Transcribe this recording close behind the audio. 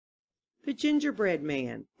The Gingerbread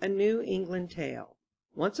Man, a New England Tale.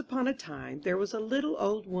 Once upon a time there was a little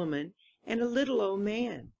old woman and a little old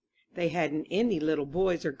man. They hadn't any little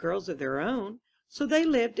boys or girls of their own, so they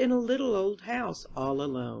lived in a little old house all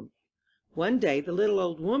alone. One day the little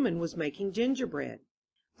old woman was making gingerbread.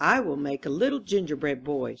 "I will make a little gingerbread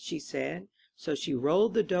boy," she said. So she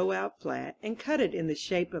rolled the dough out flat and cut it in the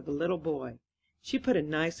shape of a little boy. She put a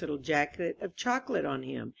nice little jacket of chocolate on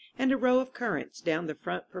him and a row of currants down the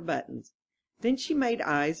front for buttons. Then she made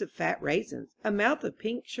eyes of fat raisins, a mouth of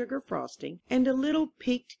pink sugar frosting, and a little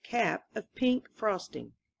peaked cap of pink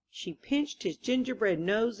frosting. She pinched his gingerbread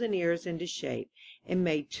nose and ears into shape, and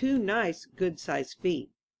made two nice good-sized feet.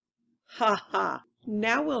 "Ha, ha!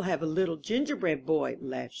 Now we'll have a little gingerbread boy,"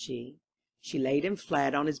 laughed she. She laid him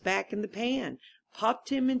flat on his back in the pan, popped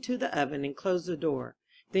him into the oven, and closed the door.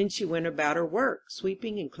 Then she went about her work,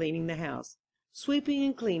 sweeping and cleaning the house. Sweeping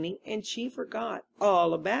and cleaning, and she forgot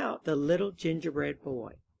all about the little gingerbread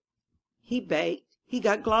boy. He baked. He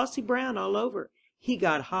got glossy brown all over. He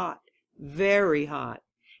got hot, very hot.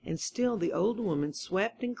 And still the old woman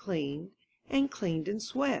swept and cleaned and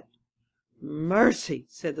swept. "Mercy!"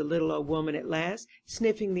 said the little old woman at last,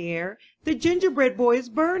 sniffing the air. "The gingerbread boy is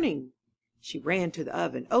burning." She ran to the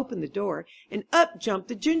oven, opened the door, and up jumped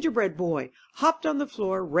the gingerbread boy, hopped on the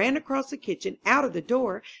floor, ran across the kitchen, out of the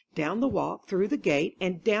door, down the walk, through the gate,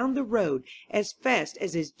 and down the road as fast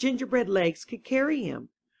as his gingerbread legs could carry him.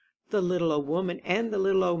 The little old woman and the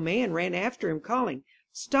little old man ran after him, calling,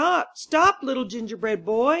 "Stop, stop, little gingerbread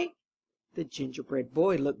boy!" The gingerbread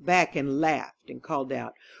boy looked back and laughed and called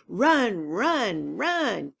out, "Run, run,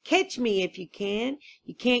 run! Catch me if you can!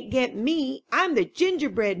 You can't get me! I'm the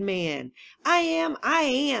gingerbread man! I am! I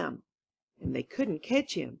am!" And they couldn't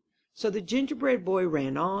catch him. So the gingerbread boy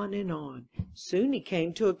ran on and on. Soon he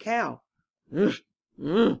came to a cow. "Umph,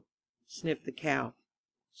 umph," sniffed the cow.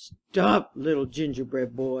 "Stop, little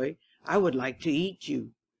gingerbread boy! I would like to eat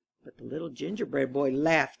you." But the little gingerbread boy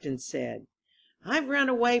laughed and said, "I've run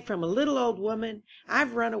away from a little old woman,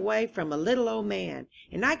 I've run away from a little old man,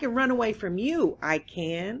 and I can run away from you, I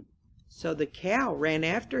can." So the cow ran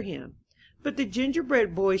after him. But the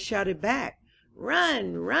gingerbread boy shouted back,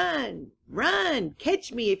 "Run, run, run!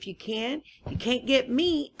 Catch me if you can! You can't get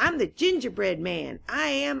me! I'm the gingerbread man! I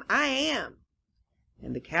am! I am!"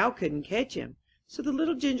 And the cow couldn't catch him. So the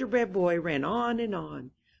little gingerbread boy ran on and on.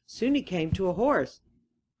 Soon he came to a horse.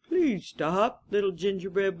 "Please stop, little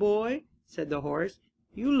gingerbread boy," said the horse.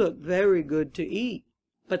 "You look very good to eat."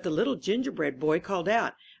 But the little gingerbread boy called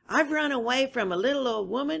out, "I've run away from a little old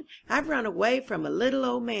woman, I've run away from a little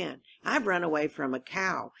old man, I've run away from a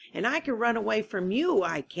cow, and I can run away from you,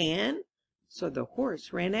 I can." So the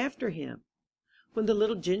horse ran after him. When the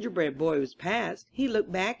little gingerbread boy was past, he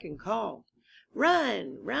looked back and called,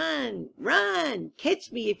 "Run, run, run!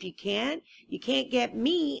 Catch me if you can! You can't get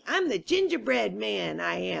me! I'm the gingerbread man!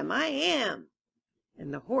 I am! I am!"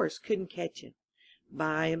 And the horse couldn't catch him.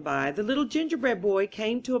 By and by the little gingerbread boy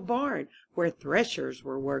came to a barn where threshers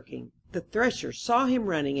were working. The threshers saw him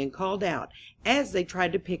running and called out, as they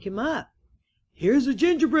tried to pick him up, "Here's a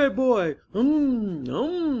gingerbread boy!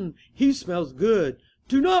 He smells good!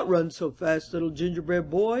 Do not run so fast, little gingerbread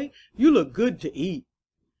boy! You look good to eat!"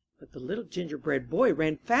 But the little gingerbread boy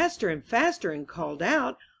ran faster and faster and called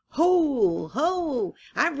out, "Ho, ho!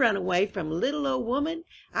 I've run away from a little old woman,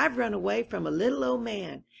 I've run away from a little old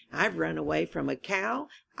man, I've run away from a cow,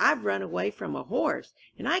 I've run away from a horse,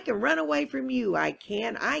 and I can run away from you, I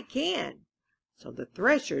can, I can!" So the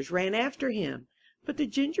threshers ran after him. But the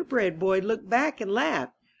gingerbread boy looked back and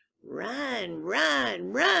laughed, "Run,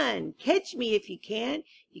 run, run! Catch me if you can!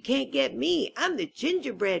 You can't get me! I'm the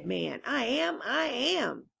gingerbread man! I am! I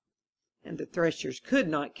am!" And the threshers could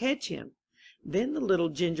not catch him. Then the little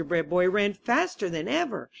gingerbread boy ran faster than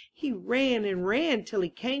ever. He ran and ran till he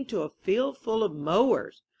came to a field full of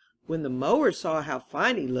mowers. When the mowers saw how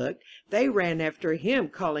fine he looked, they ran after him,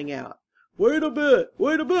 calling out, wait a bit,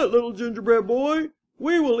 little gingerbread boy!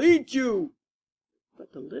 We will eat you!"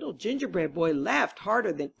 But the little gingerbread boy laughed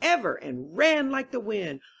harder than ever and ran like the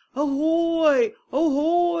wind. "Ahoy!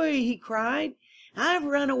 Ahoy!" he cried. "I've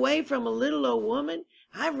run away from a little old woman,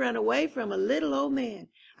 I've run away from a little old man,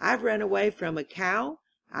 I've run away from a cow,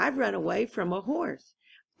 I've run away from a horse,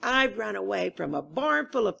 I've run away from a barn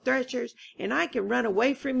full of threshers, and I can run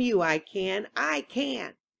away from you, I can, I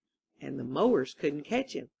can!" And the mowers couldn't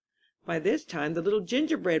catch him. By this time the little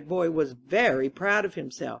gingerbread boy was very proud of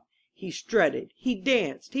himself. He strutted, he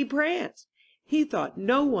danced, he pranced. He thought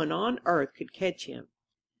no one on earth could catch him.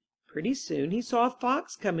 Pretty soon he saw a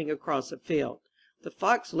fox coming across a field. The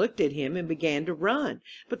fox looked at him and began to run,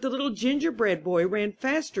 but the little gingerbread boy ran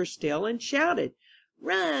faster still and shouted,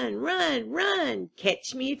 Run, run, run!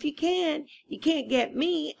 Catch me if you can. You can't get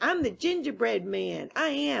me. I'm the gingerbread man. I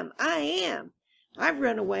am, I am. I've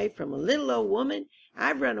run away from a little old woman.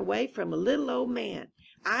 I've run away from a little old man.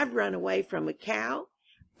 I've run away from a cow.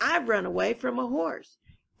 I've run away from a horse.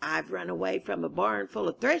 I've run away from a barn full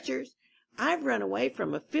of threshers. I've run away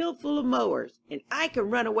from a field full of mowers. And I can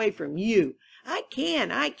run away from you. I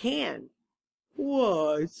can, I can.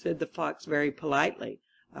 "Why," said the fox very politely,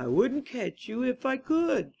 "I wouldn't catch you if I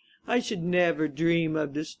could. I should never dream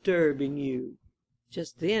of disturbing you."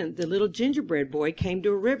 Just then the little gingerbread boy came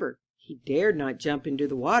to a river. He dared not jump into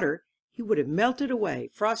the water. He would have melted away,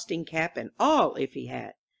 frosting cap and all, if he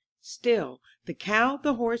had. Still, the cow,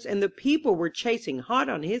 the horse, and the people were chasing hot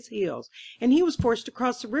on his heels, and he was forced to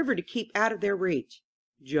cross the river to keep out of their reach.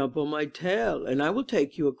 "Jump on my tail, and I will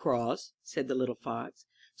take you across," said the little fox.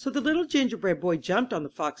 So the little gingerbread boy jumped on the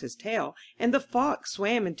fox's tail, and the fox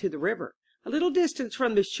swam into the river. A little distance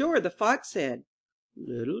from the shore the fox said,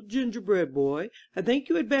 "Little gingerbread boy, I think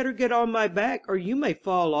you had better get on my back, or you may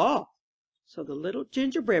fall off." So the little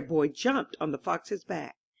gingerbread boy jumped on the fox's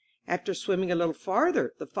back. After swimming a little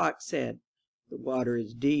farther, the fox said, "The water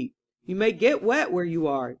is deep. You may get wet where you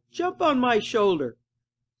are. Jump on my shoulder."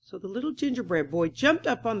 So the little gingerbread boy jumped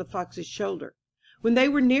up on the fox's shoulder. When they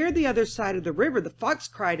were near the other side of the river, the fox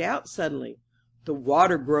cried out suddenly, "The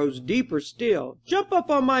water grows deeper still. Jump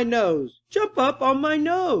up on my nose. Jump up on my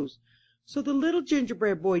nose." So the little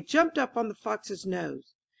gingerbread boy jumped up on the fox's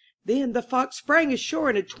nose. Then the fox sprang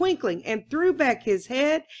ashore in a twinkling and threw back his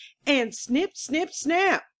head, and snip, snip,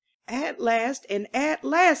 snap! At last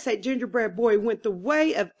that gingerbread boy went the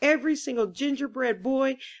way of every single gingerbread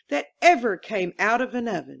boy that ever came out of an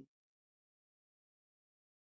oven.